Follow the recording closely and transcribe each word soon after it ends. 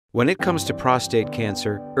When it comes to prostate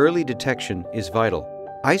cancer, early detection is vital.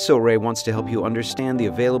 IsoRay wants to help you understand the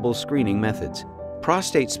available screening methods.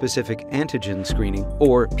 Prostate-specific antigen screening,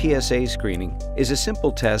 or PSA screening, is a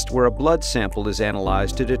simple test where a blood sample is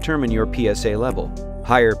analyzed to determine your PSA level.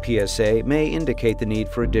 Higher PSA may indicate the need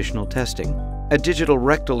for additional testing. A digital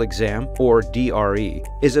rectal exam, or DRE,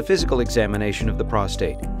 is a physical examination of the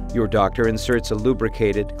prostate. Your doctor inserts a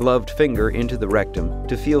lubricated, gloved finger into the rectum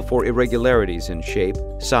to feel for irregularities in shape,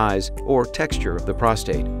 size, or texture of the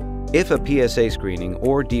prostate. If a PSA screening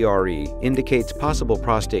or DRE indicates possible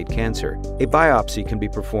prostate cancer, a biopsy can be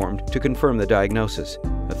performed to confirm the diagnosis.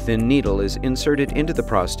 A thin needle is inserted into the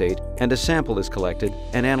prostate and a sample is collected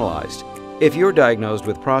and analyzed. If you're diagnosed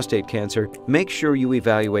with prostate cancer, make sure you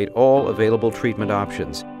evaluate all available treatment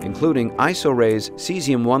options, including IsoRay's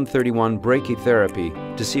cesium-131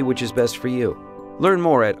 brachytherapy, to see which is best for you. Learn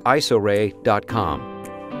more at IsoRay.com.